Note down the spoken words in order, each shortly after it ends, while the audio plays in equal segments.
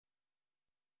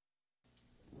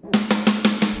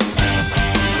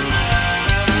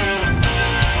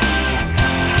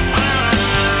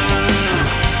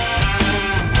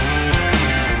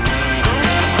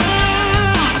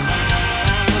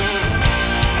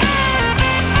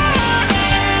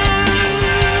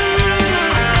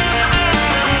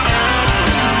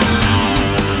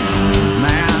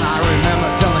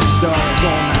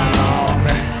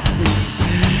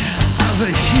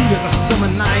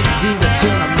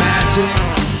politic.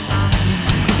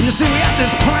 You see, we had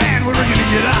this plan, we were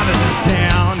gonna get out of this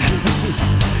town.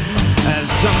 And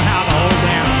somehow the whole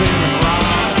damn thing went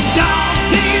wrong. Dog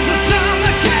days of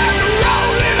summer kept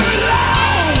rolling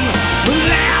along. The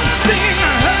last thing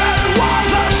I heard was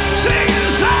a singing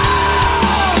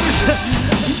songs.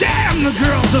 Damn, the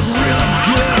girls look really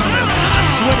good on this hot,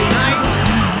 sweaty night.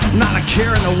 Not a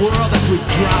care in the world as we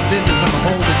dropped into some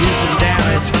hole to do some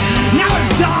damage. Now it's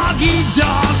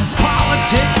dog-eat-dog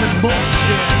politics and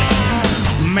bullshit.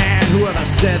 Man, whoever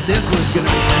said this was gonna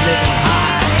be the living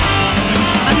high?